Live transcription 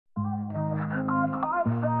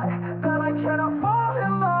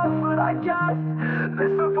I guess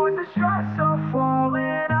this avoids the stress of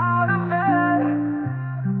falling out of bed.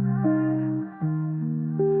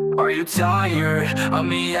 Are you tired of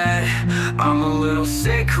me yet? I'm a little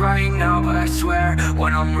sick right now, but I swear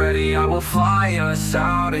when I'm ready I will fly us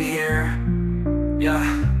out of here.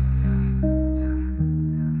 Yeah.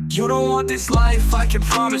 You don't want this life, I can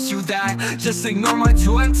promise you that. Just ignore my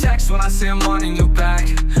 2M texts when I say I'm wanting you back.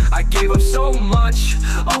 I gave up so much,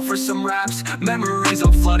 all for some raps. Memories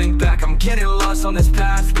all flooding back. I'm getting lost on this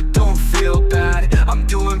path, but don't feel bad. I'm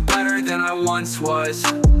doing better than I once was.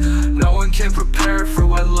 No one can prepare for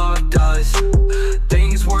what love does.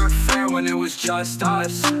 Things weren't fair when it was just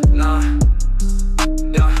us. Nah,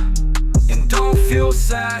 yeah. And don't feel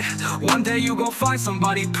sad, one day you gon' find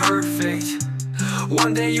somebody perfect.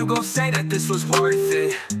 One day you gon' say that this was worth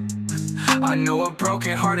it. I know a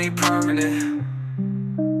broken heart ain't permanent.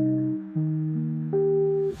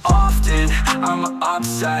 Often I'm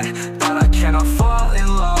upset that I cannot fall in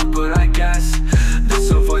love, but I guess this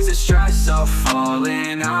avoids the stress of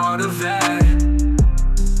falling out of bed.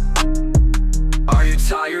 Are you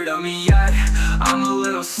tired of me yet? I'm a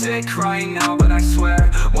little sick right now, but I swear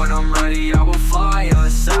when I'm ready I will fly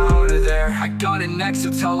us out of there. I got an ex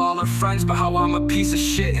who tell all her friends about how I'm a piece of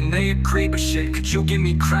shit, and they agree, but shit, could you give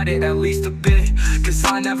me credit at least a bit? Cause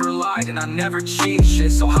I never lied and I never cheated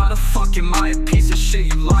shit. So how the fuck am I a piece of shit?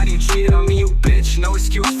 You lied and cheated on me, you bitch. No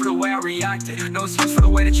excuse for the way I reacted, no excuse for the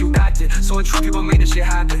way that you acted. So when true people made this shit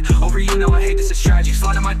happen over you, know I hate this, it's tragic.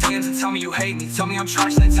 Slide in my DMs and tell me you hate me. Tell me I'm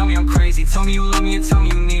trash, then tell me I'm crazy. Tell me you love me and tell me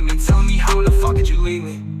you need me. Tell me how in the fuck did you leave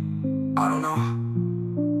me? I don't know.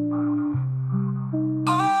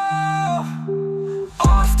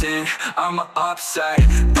 Often I'm upset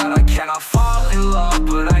that I cannot fall in love,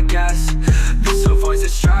 but I guess this avoids the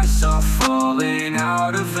stress of falling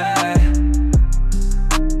out of bed.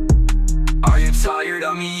 Are you tired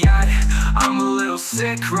of me yet? I'm a little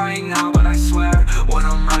sick right now, but I swear when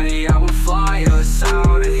I'm ready I will fly us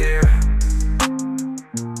out of here.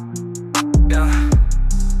 Yeah.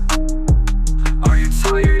 Are you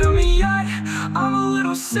tired of me yet? I'm a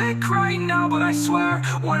little sick right now, but I swear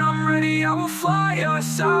when I'm ready I will fly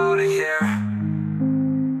us out of here.